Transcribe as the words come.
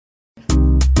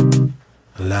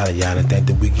A lot of y'all didn't think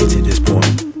that we get to this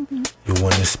point. You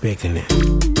weren't expecting it.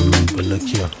 But look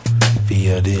here,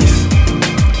 feel this.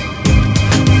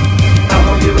 I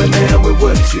don't give a damn with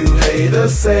what you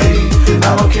haters say.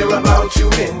 I don't care about you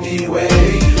anyway.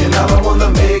 And I don't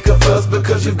wanna make a fuss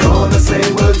because you're gonna say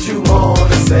what you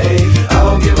wanna say. I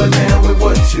don't give a damn with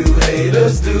what you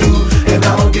haters do. And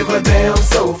I don't give a damn,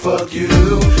 so fuck you.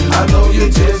 I know you're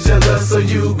just jealous, so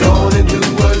you gonna do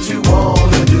what you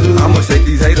wanna do. I'ma shake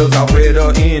these haters off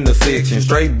at the intersection.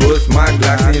 Straight bust my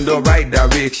glocks in the right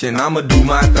direction. I'ma do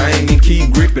my thing and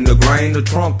keep gripping the grain. The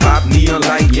trunk pop, neon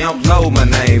light, yamp, low my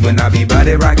name. When I be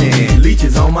body rockin',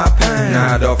 leeches on my pain.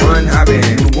 Now the front hoppin',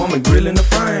 with a woman grillin' the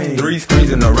frame. 3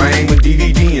 screens in the rain with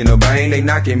DVD in the bang. They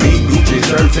knockin' me Gucci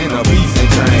shirts and a piece and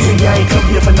chain. See, I ain't come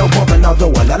here for no bumpin',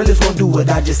 although a lot of this gon' do it.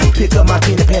 I just pick up my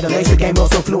pen and pad and lace the game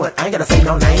up so fluent. I ain't gotta say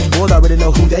no names, boys already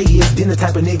know who they is. Then the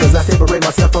type of niggas I separate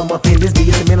myself from up in this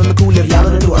bitch. The men on the cool, if y'all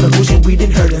on the new, on the bullshit we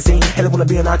didn't heard and seen. Hell, wanna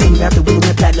be on our team after we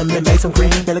went platinum and make some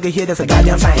cream. Now look at here, that's a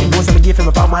goddamn shame. Boys have a gift him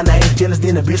about my name. Jealous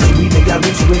then a bitch, we they got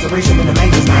rich reservation in the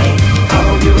major's name. I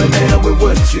don't give a damn with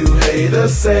what you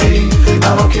haters say.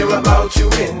 I don't care about you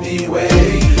anyway.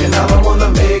 And I don't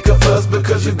wanna make a fuss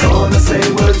because you're gonna say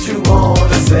what you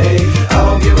wanna say. I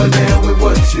don't give a damn with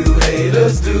what you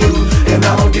haters do. And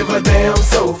I don't give a damn,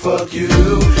 so fuck you.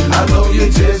 I know you're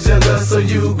just jealous, so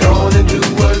you gonna do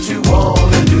what you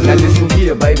wanna do. Now listen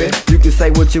here, baby. You can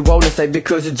say what you wanna say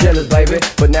because you're jealous, baby.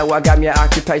 But now I got me an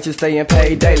occupation staying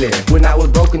paid daily. When I was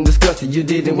broke and disgusted, you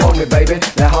didn't want me, baby.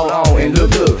 Now hold on and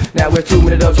look. Now we're 2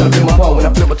 minutes up trying to flip my phone. When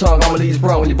I flip my tongue, I'ma leave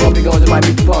sprung. When you bump your guns, it might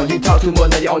be fun. You talk too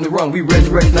much, now you're on the run. We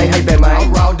resurrection, ain't hate that, man.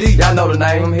 I'm Raw D, y'all know the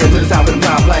name. I'm here to the top of the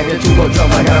power plane. There's too much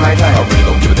trouble, I gotta maintain. I really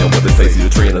don't give a damn what they say. See the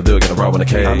tree in the dug and the raw in the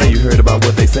cave. I know you heard about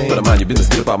what they saying, but I mind your business,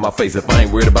 get up out my face. If I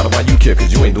ain't worried about it, why you care?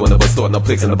 Cause you ain't doing nothing but starting up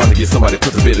clicks and about to get somebody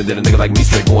put to bed. And then a nigga like me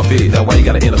straight going fit. Now why you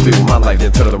gotta interfere with my life,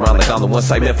 then turn it around like I'm the one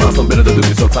side? Man, find something better to do.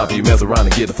 It's your time for you mess around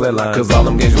and get the flatline. Cause all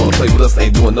them games you wanna play with us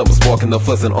ain't doing nothing but sparking no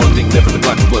fussing. Only thing left is the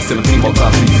Glock plus 17 more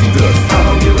times easy dust. I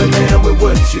don't give a damn with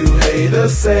what you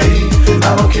haters say.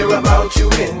 I don't care about you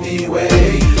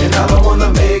anyway. And I don't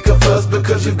wanna make a fuss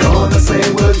because you're gonna say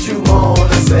what you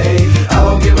wanna say. I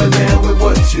don't give a damn with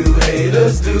what you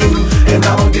haters do. And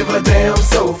I don't give a damn,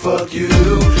 so fuck you.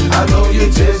 I know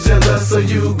you're just jealous, so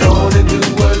you gonna do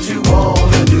what you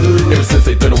wanna do. Ever since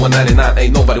they 3199,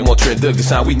 ain't nobody want Trent Doug to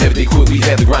shine. We never did quit, we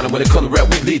had the grind. And when it come to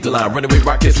rap, we lead the line. Running with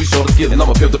rockets, we show the skill. And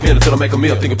I'ma pimp the pen until I make a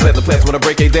meal. Thinking platinum plats when I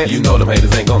break a that. You know them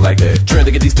haters ain't gon' like that. Trend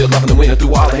to get these still up in the wind. And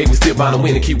through all the hate, we still bound to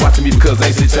win. And keep watching me because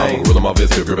ain't shit changed. Real my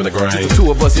best, still gripping the grain. Just the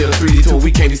 2 of us here, the 3D tour,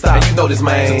 we can't be stopped. And you know this,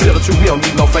 man. So tell the truth, we don't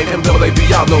need no fake. MAAB,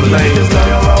 y'all know the name. Just learn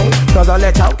your role, cause all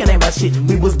that talking ain't about shit.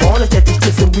 We was born to set these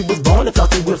tricks and we was born to toss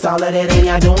these whips. All of that ain't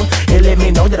y'all doing. It let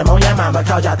me know that I'm on your mind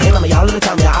because y'all telling me y'all of the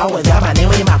time. Y'all always got my name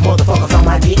in your mouth, motherfuckers on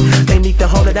my dick. They need to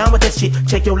hold it down with that shit.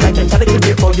 Check your life and try to get a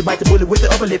grip before you bite the bullet with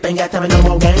the upper lip. Ain't got time for no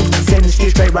more games. Send the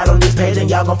shit straight right on this page and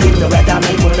y'all gon' feel the rap I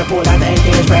made when I pull out the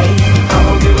ain't straight. I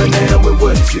don't give a damn with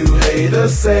what you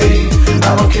haters say.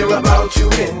 I don't care about you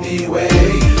anyway.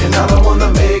 And I don't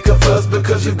wanna make a fuss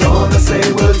because you're gonna say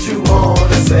what you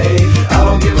wanna say. I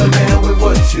don't give a damn with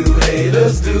what you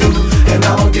haters do. And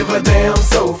I don't give a damn,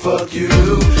 so fuck you.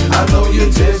 I know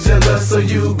you're just jealous, so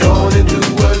you gonna do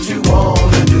what you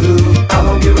wanna do. I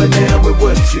don't give a damn with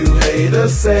what you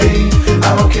haters say.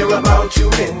 I don't care about you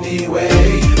anyway.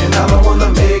 And I don't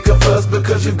wanna make a fuss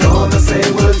because you're gonna say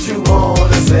what you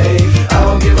wanna say. I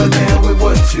don't give a damn with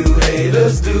what you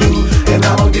haters do. And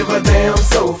I don't give a damn,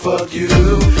 so fuck you.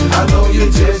 I know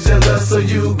you're just jealous, so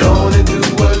you gonna do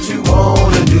what you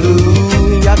wanna do.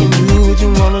 Y'all can do what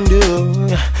you wanna do,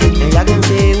 and y'all can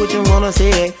say what you wanna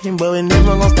say, but we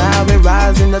never gonna stop. We're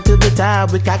rising up to the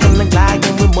top, we're cocking the Glock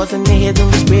and we're busting their heads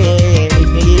and we spread.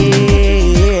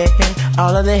 Yeah,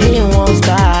 all of the hate won't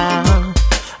stop.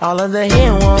 All of the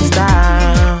hate won't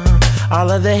stop. All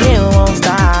of the hate won't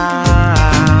stop.